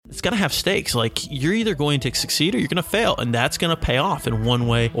it's going to have stakes. Like, you're either going to succeed or you're going to fail, and that's going to pay off in one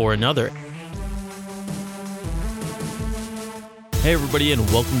way or another. Hey everybody, and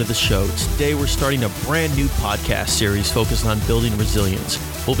welcome to the show. Today we're starting a brand new podcast series focused on building resilience.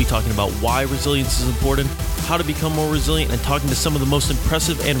 We'll be talking about why resilience is important, how to become more resilient, and talking to some of the most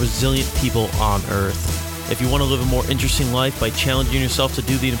impressive and resilient people on earth. If you want to live a more interesting life by challenging yourself to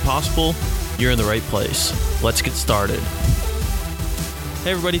do the impossible, you're in the right place. Let's get started.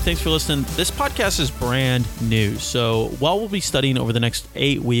 Hey everybody, thanks for listening. This podcast is brand new. So while we'll be studying over the next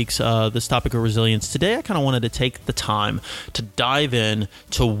 8 weeks this topic of resilience, today I kind of wanted to take the time to dive in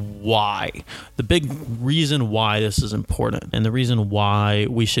to why. The big reason why this is important and the reason why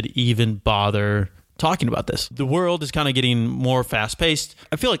we should even bother talking about this. The world is kind of getting more fast-paced.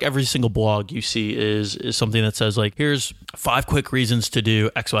 I feel like every single blog you see is something that says like, here's 5 quick reasons to do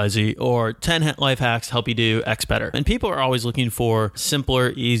XYZ, or 10 life hacks to help you do X better. And people are always looking for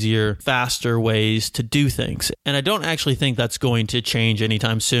simpler, easier, faster ways to do things. And I don't actually think that's going to change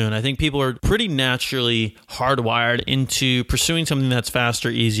anytime soon. I think people are pretty naturally hardwired into pursuing something that's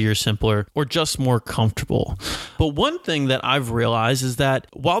faster, easier, simpler, or just more comfortable. But one thing that I've realized is that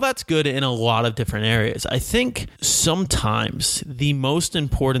while that's good in a lot of different areas, I think sometimes the most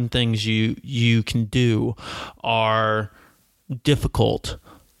important things you can do are difficult,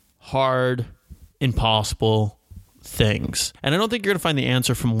 hard, impossible things. And I don't think you're going to find the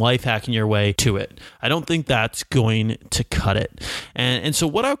answer from life hacking your way to it. I don't think that's going to cut it. And so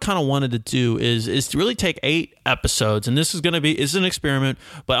what I kind of wanted to do is to really take 8 episodes, and this is an experiment,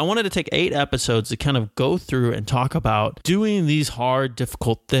 but I wanted to take 8 episodes to kind of go through and talk about doing these hard,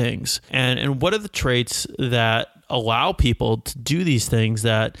 difficult things. And what are the traits that allow people to do these things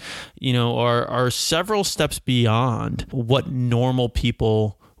that, you know, are several steps beyond what normal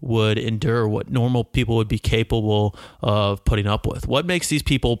people would endure, what normal people would be capable of putting up with. What makes these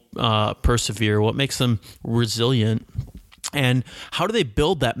people persevere? What makes them resilient? And how do they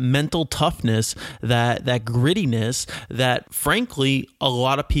build that mental toughness, that grittiness that, frankly, a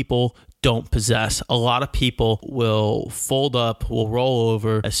lot of people don't possess? A lot of people will fold up, will roll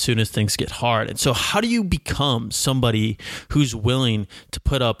over as soon as things get hard. And so how do you become somebody who's willing to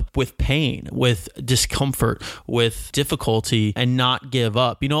put up with pain, with discomfort, with difficulty, and not give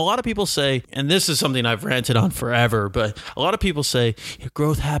up? You know, a lot of people say, and this is something I've ranted on forever, but a lot of people say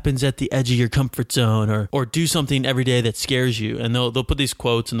growth happens at the edge of your comfort zone, or do something every day that scares you. And they'll put these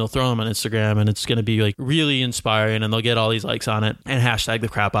quotes and they'll throw them on Instagram, and it's going to be like really inspiring, and they'll get all these likes on it and hashtag the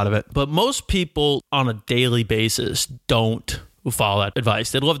crap out of it. But most people on a daily basis don't follow that advice.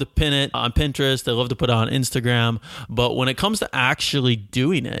 They'd love to pin it on Pinterest. They love to put it on Instagram. But when it comes to actually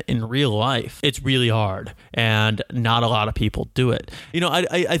doing it in real life, it's really hard, and not a lot of people do it. You know,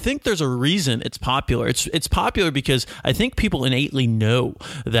 I think there's a reason it's popular. It's popular because I think people innately know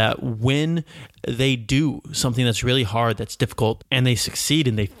that when they do something that's really hard, that's difficult, and they succeed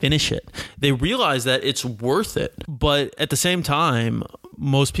and they finish it, they realize that it's worth it. But at the same time,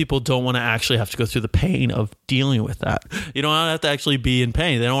 most people don't want to actually have to go through the pain of dealing with that. You don't have to actually be in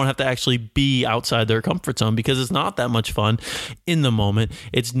pain. They don't have to actually be outside their comfort zone, because it's not that much fun in the moment.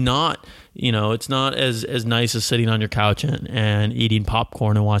 It's not, you know, it's not as nice as sitting on your couch and eating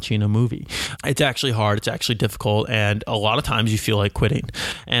popcorn and watching a movie. It's actually hard. It's actually difficult. And a lot of times you feel like quitting.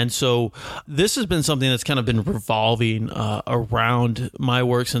 And so this has been something that's kind of been revolving around my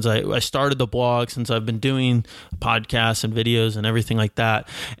work since I started the blog, since I've been doing podcasts and videos and everything like that.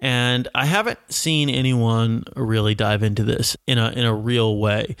 And I haven't seen anyone really dive into this in a real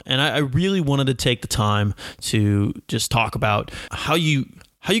way. And I really wanted to take the time to just talk about how you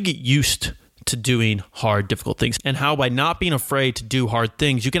get used to doing hard, difficult things, and how by not being afraid to do hard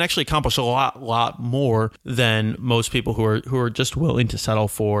things, you can actually accomplish a lot more than most people who are just willing to settle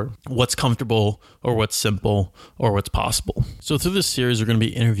for what's comfortable or what's simple or what's possible. So through this series, we're going to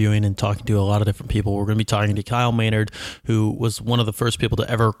be interviewing and talking to a lot of different people. We're going to be talking to Kyle Maynard, who was one of the first people to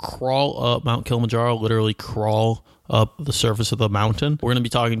ever crawl up Mount Kilimanjaro, literally crawl up the surface of the mountain. We're going to be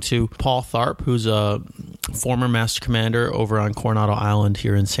talking to Paul Tharp, who's a former master commander over on Coronado Island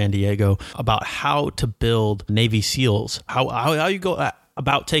here in San Diego, about how to build Navy SEALs, how you go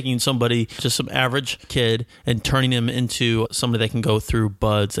about taking somebody, just some average kid, and turning him into somebody that can go through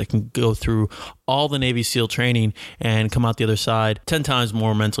BUD/S, that can go through all the Navy SEAL training and come out the other side 10 times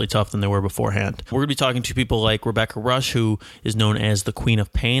more mentally tough than they were beforehand. We're going to be talking to people like Rebecca Rusch, who is known as the Queen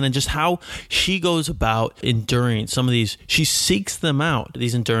of Pain, and just how she goes about enduring some of these. She seeks them out,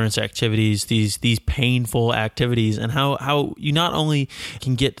 these endurance activities, these painful activities, and how you not only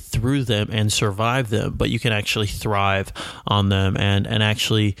can get through them and survive them, but you can actually thrive on them and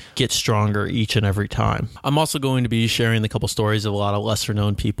actually get stronger each and every time. I'm also going to be sharing a couple stories of a lot of lesser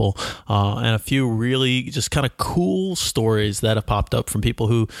known people and a few really just kind of cool stories that have popped up from people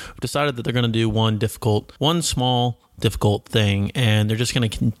who decided that they're going to do one small difficult thing, and they're just going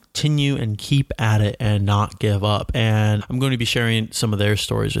to continue and keep at it and not give up. And I'm going to be sharing some of their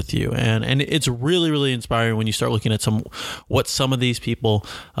stories with you, and it's really, really inspiring when you start looking at what some of these people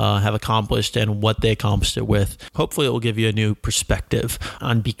have accomplished and what they accomplished it with. Hopefully it will give you a new perspective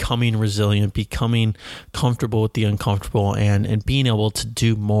on becoming resilient, becoming comfortable with the uncomfortable, and being able to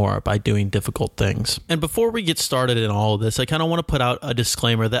do more by doing difficult things. And before we get started in all of this, I kind of want to put out a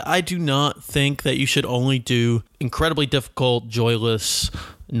disclaimer that I do not think that you should only do incredibly difficult, joyless,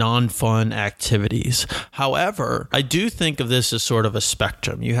 non-fun activities. However, I do think of this as sort of a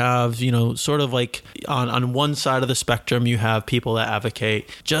spectrum. You have, sort of like on one side of the spectrum, you have people that advocate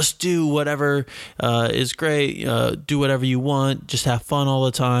just do whatever is great, do whatever you want, just have fun all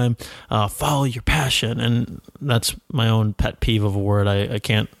the time, follow your passion. And that's my own pet peeve of a word. I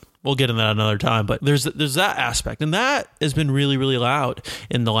can't. We'll get into that another time, but there's that aspect, and that has been really, really loud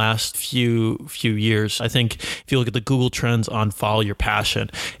in the last few years. I think if you look at the Google Trends on follow your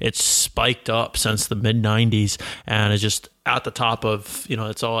passion, it's spiked up since the mid 90s, and it's just at the top of,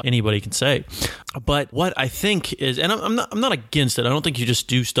 it's all anybody can say. But what I think is, and I'm not against it. I don't think you just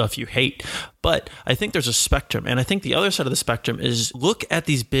do stuff you hate, but I think there's a spectrum. And I think the other side of the spectrum is look at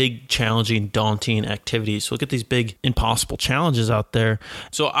these big, challenging, daunting activities. Look at these big, impossible challenges out there.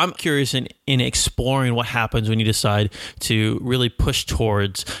 So I'm curious in exploring what happens when you decide to really push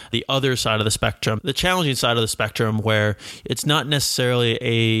towards the other side of the spectrum, the challenging side of the spectrum, where it's not necessarily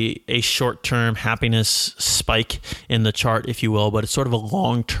a short-term happiness spike in the chart, if you will, but it's sort of a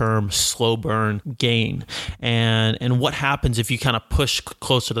long-term slow burn gain. And what happens if you kind of push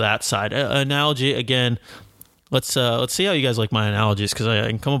closer to that side? Analogy again. Let's see how you guys like my analogies, because I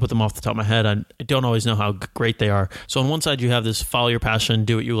can come up with them off the top of my head. I don't always know how great they are. So on one side, you have this follow your passion,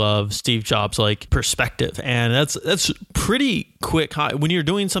 do what you love, Steve Jobs like perspective, and that's pretty quick. When you're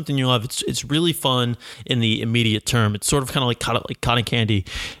doing something you love, it's really fun in the immediate term. It's sort of kind of like cotton candy.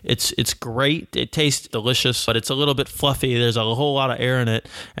 It's great. It tastes delicious, but it's a little bit fluffy. There's a whole lot of air in it,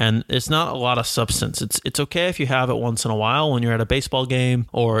 and it's not a lot of substance. It's okay if you have it once in a while when you're at a baseball game,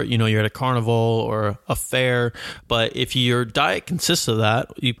 or you're at a carnival or a fair. But if your diet consists of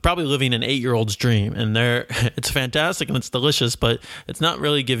that, you're probably living an 8-year-old's dream, and it's fantastic and it's delicious, but it's not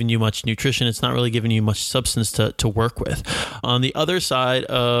really giving you much nutrition. It's not really giving you much substance to work with. On the other side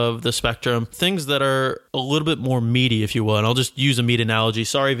of the spectrum, things that are a little bit more meaty, if you will, and I'll just use a meat analogy.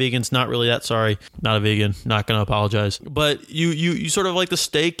 Sorry, vegans, not really that sorry. Not a vegan, not going to apologize. But you sort of like the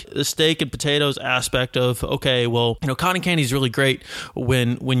steak and potatoes aspect of, okay, well, cotton candy is really great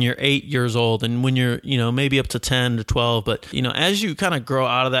when you're 8 years old, and when you're, maybe up to 10 to 12, but as you kind of grow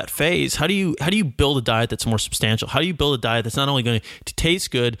out of that phase, how do you build a diet that's more substantial? How do you build a diet that's not only going to taste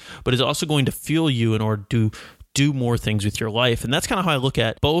good, but is also going to fuel you in order to do more things with your life? And that's kind of how I look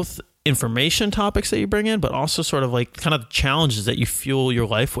at both information topics that you bring in, but also sort of like kind of challenges that you fuel your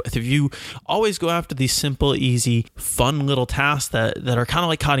life with. If you always go after these simple, easy, fun little tasks that are kind of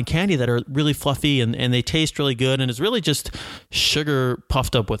like cotton candy, that are really fluffy and they taste really good, and it's really just sugar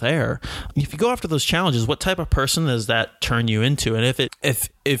puffed up with air. If you go after those challenges, what type of person does that turn you into? And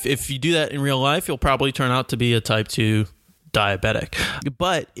if you do that in real life, you'll probably turn out to be a type 2 diabetic.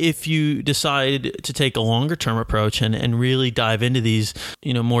 But if you decide to take a longer term approach and really dive into these,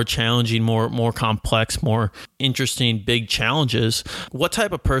 more challenging, more complex, more interesting, big challenges, what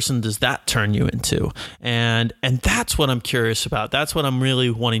type of person does that turn you into? And that's what I'm curious about. That's what I'm really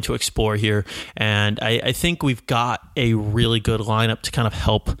wanting to explore here. And I think we've got a really good lineup to kind of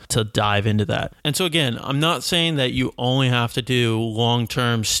help to dive into that. And so again, I'm not saying that you only have to do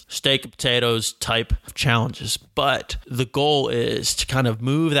long-term steak and potatoes type of challenges, but the goal is to kind of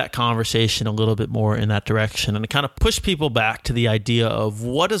move that conversation a little bit more in that direction and to kind of push people back to the idea of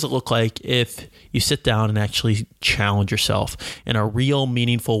what does it look like if you sit down and actually challenge yourself in a real,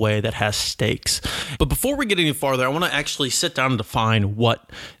 meaningful way that has stakes. But before we get any farther, I want to actually sit down and define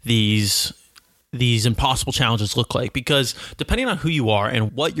what these these impossible challenges look like, because depending on who you are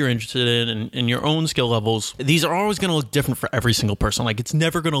and what you're interested in and your own skill levels, these are always going to look different for every single person. Like, it's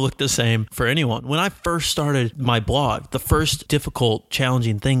never going to look the same for anyone. When I first started my blog, the first difficult,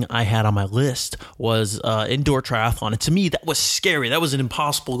 challenging thing I had on my list was indoor triathlon. And to me, that was scary. That was an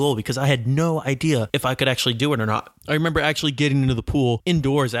impossible goal because I had no idea if I could actually do it or not. I remember actually getting into the pool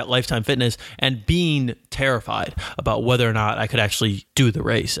indoors at Lifetime Fitness and being terrified about whether or not I could actually do the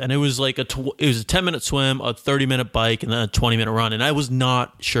race. And it was like it was a 10-minute swim, a 30-minute bike, and then a 20-minute run. And I was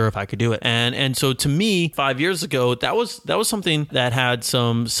not sure if I could do it. And so to me, 5 years ago, that was something that had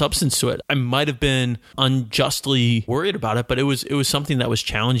some substance to it. I might have been unjustly worried about it, but it was something that was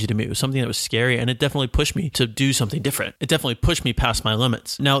challenging to me. It was something that was scary, and it definitely pushed me to do something different. It definitely pushed me past my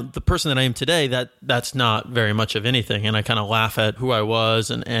limits. Now, the person that I am today, that's not very much of anything, and I kind of laugh at who I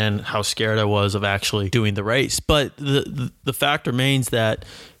was and how scared I was of actually doing the race. But the fact remains that,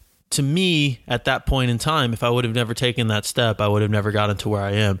 to me, at that point in time, if I would have never taken that step, I would have never gotten to where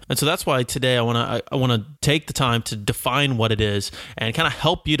I am. And so that's why today I want to take the time to define what it is and kind of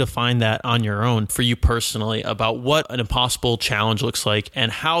help you define that on your own for you personally about what an impossible challenge looks like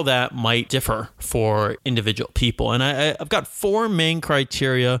and how that might differ for individual people. And I've got 4 main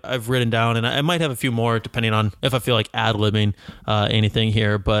criteria I've written down, and I might have a few more depending on if I feel like ad-libbing anything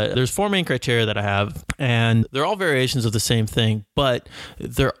here, but there's 4 main criteria that I have, and they're all variations of the same thing, but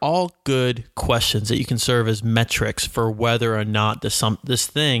they're all good questions that you can serve as metrics for whether or not this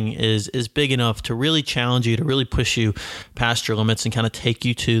thing is big enough to really challenge you, to really push you past your limits and kind of take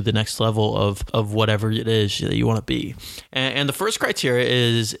you to the next level of whatever it is that you want to be. And the first criteria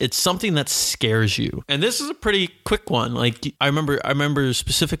is it's something that scares you. And this is a pretty quick one. Like I remember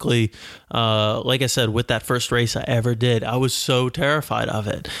specifically, like I said, with that first race I ever did, I was so terrified of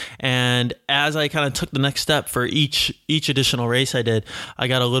it. And as I kind of took the next step for each additional race I did, I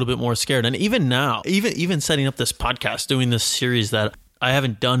got a little bit more scared. And even now, even setting up this podcast, doing this series that I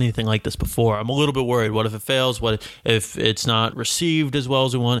haven't done anything like this before, I'm a little bit worried. What if it fails? What if it's not received as well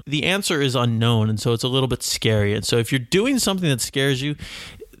as we want? The answer is unknown. And so it's a little bit scary. And so if you're doing something that scares you,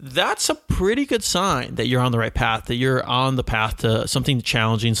 that's a pretty good sign that you're on the right path, that you're on the path to something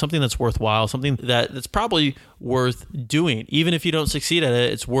challenging, something that's worthwhile, something that's probably worth doing. Even if you don't succeed at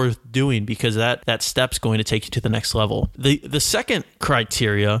it, it's worth doing because that step's going to take you to the next level. The second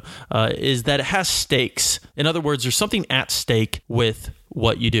criteria is that it has stakes. In other words, there's something at stake with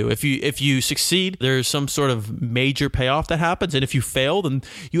what you do. If you succeed, there's some sort of major payoff that happens. And if you fail, then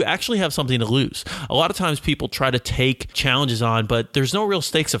you actually have something to lose. A lot of times people try to take challenges on, but there's no real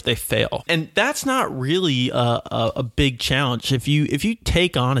stakes if they fail. And that's not really a big challenge. If you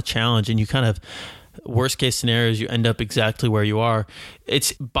take on a challenge and you kind of, worst case scenarios, you end up exactly where you are,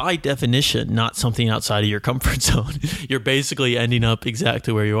 it's by definition not something outside of your comfort zone. You're basically ending up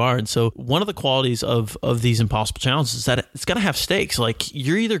exactly where you are. And so one of the qualities of these impossible challenges is that it's going to have stakes. Like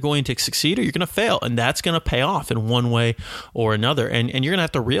you're either going to succeed or you're going to fail, and that's going to pay off in one way or another. And you're going to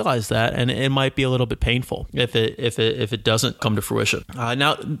have to realize that, and it might be a little bit painful if it doesn't come to fruition.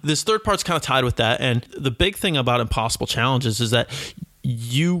 Now, this third part's kind of tied with that. And the big thing about impossible challenges is that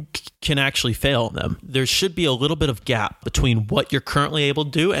you can actually fail in them. There should be a little bit of gap between what you're currently able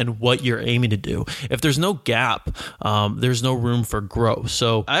to do and what you're aiming to do. If there's no gap, there's no room for growth.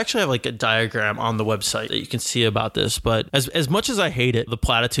 So I actually have like a diagram on the website that you can see about this. But as much as I hate it, the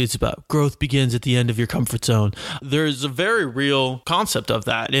platitudes about growth begins at the end of your comfort zone, there's a very real concept of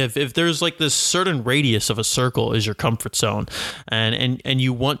that. If there's like this certain radius of a circle is your comfort zone, and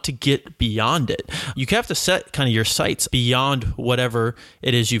you want to get beyond it, you have to set kind of your sights beyond whatever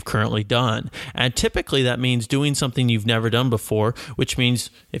it is you've currently done. And typically that means doing something you've never done before, which means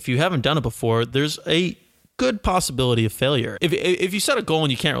if you haven't done it before, there's a good possibility of failure. If you set a goal and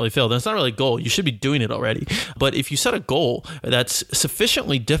you can't really fail, then it's not really a goal. You should be doing it already. But if you set a goal that's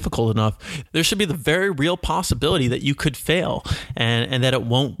sufficiently difficult enough, there should be the very real possibility that you could fail and that it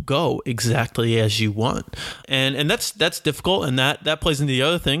won't go exactly as you want. And that's difficult, and that plays into the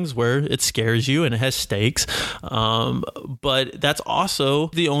other things where it scares you and it has stakes. But that's also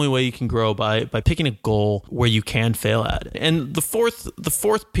the only way you can grow by picking a goal where you can fail at it. And the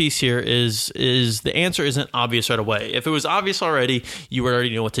fourth piece here is the answer isn't obvious right away. If it was obvious already, you would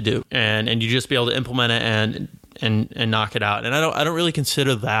already know what to do, and you just be able to implement it and knock it out. And I don't really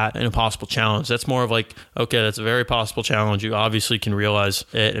consider that an impossible challenge. That's more of like, okay, that's a very possible challenge. You obviously can realize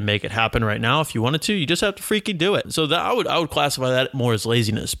it and make it happen right now if you wanted to. You just have to freaking do it. So that I would classify that more as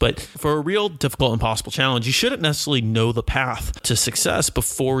laziness. But for a real difficult, impossible challenge, you shouldn't necessarily know the path to success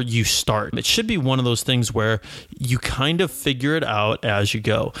before you start. It should be one of those things where you kind of figure it out as you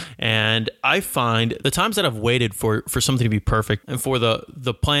go. And I find the times that I've waited for something to be perfect and for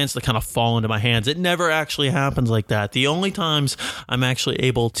the plans to kind of fall into my hands, it never actually happens like that. The only times I'm actually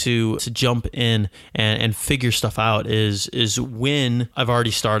able to jump in and figure stuff out is when I've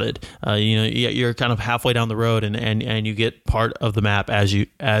already started. You're kind of halfway down the road and you get part of the map as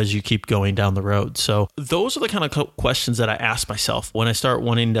you keep going down the road. So those are the kind of questions that I ask myself when I start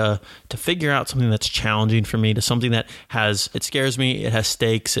wanting to figure out something that's challenging for me, to something that it scares me, it has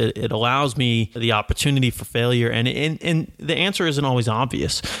stakes, it allows me the opportunity for failure, and the answer isn't always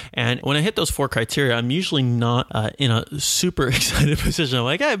obvious. And when I hit those 4 criteria, I'm usually not in a super excited position. I'm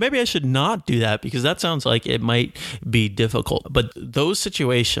like, hey, maybe I should not do that because that sounds like it might be difficult. But those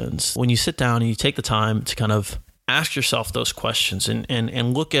situations, when you sit down and you take the time to kind of ask yourself those questions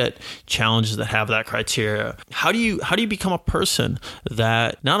and look at challenges that have that criteria, how do you become a person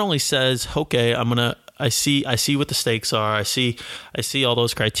that not only says, okay, I see what the stakes are. I see all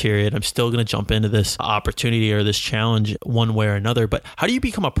those criteria, and I'm still going to jump into this opportunity or this challenge one way or another. But how do you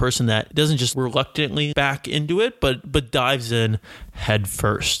become a person that doesn't just reluctantly back into it, but dives in head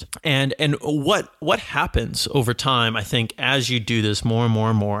first? And what happens over time, I think, as you do this more and more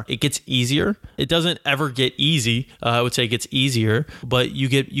and more, it gets easier. It doesn't ever get easy. I would say it gets easier, but you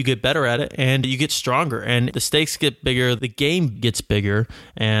get better at it and you get stronger, and the stakes get bigger, the game gets bigger,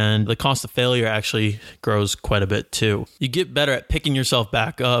 and the cost of failure actually grows quite a bit too. You get better at picking yourself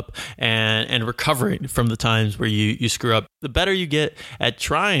back up and recovering from the times where you screw up. The better you get at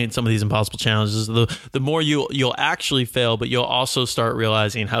trying some of these impossible challenges, the more you'll actually fail, but you'll also start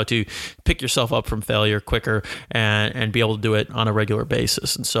realizing how to pick yourself up from failure quicker and be able to do it on a regular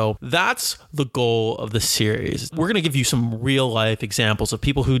basis. And so that's the goal of the series. We're going to give you some real life examples of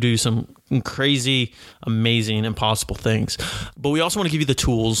people who do some crazy, amazing, impossible things. But we also want to give you the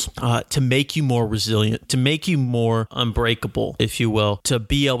tools to make you more resilient, to make you more unbreakable, if you will, to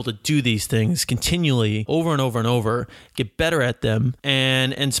be able to do these things continually over and over and over, get better at them,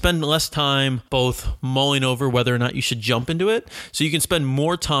 and spend less time both mulling over whether or not you should jump into it, so you can spend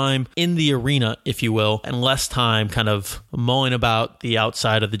more time in the arena, if you will, and less time kind of mulling about the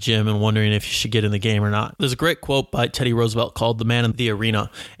outside of the gym and wondering if you should get in the game or not. There's a great quote by Teddy Roosevelt called "The Man in the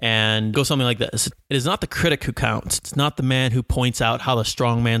Arena," and it goes something like this: "It is not the critic who counts. It's not the man who points out how the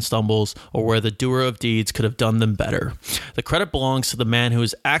strong man stumbles or where the doer of deeds could have done them better. The credit belongs to the man who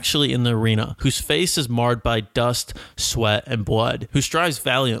is actually in the arena, whose face is marred by dust, sweat, and blood, who strives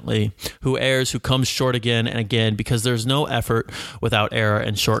valiantly, who errs, who comes short again and again, because there's no effort without error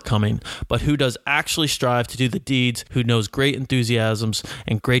and shortcoming, but who does actually strive to do the deeds, who knows great enthusiasms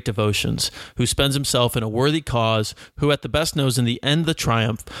and great devotions, who spends himself in a worthy cause, who at the best knows in the end the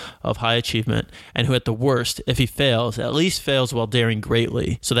triumph of high achievement, and who at the worst, if he fails, at least fails while daring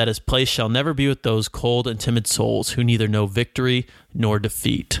greatly, so that his place shall never be with those cold and timid souls who neither know victory nor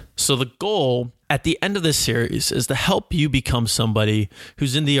defeat." So the goal at the end of this series is to help you become somebody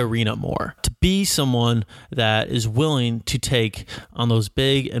who's in the arena more, to be someone that is willing to take on those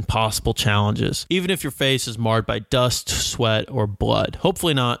big and possible challenges, even if your face is marred by dust, sweat, or blood.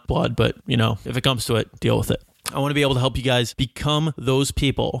 Hopefully not blood, but if it comes to it, deal with it. I want to be able to help you guys become those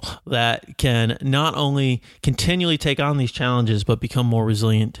people that can not only continually take on these challenges, but become more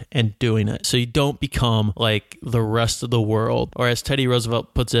resilient in doing it. So you don't become like the rest of the world, or as Teddy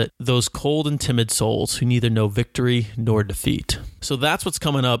Roosevelt puts it, those cold and timid souls who neither know victory nor defeat. So that's what's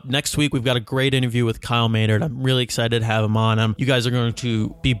coming up. Next week, we've got a great interview with Kyle Maynard. I'm really excited to have him on. You guys are going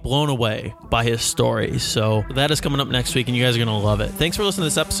to be blown away by his story. So that is coming up next week, and you guys are going to love it. Thanks for listening to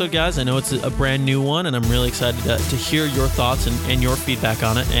this episode, guys. I know it's a brand new one, and I'm really excited to hear your thoughts and your feedback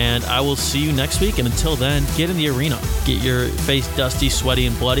on it. And I will see you next week. And until then, get in the arena. Get your face dusty, sweaty,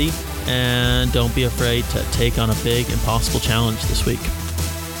 and bloody. And don't be afraid to take on a big, impossible challenge this week.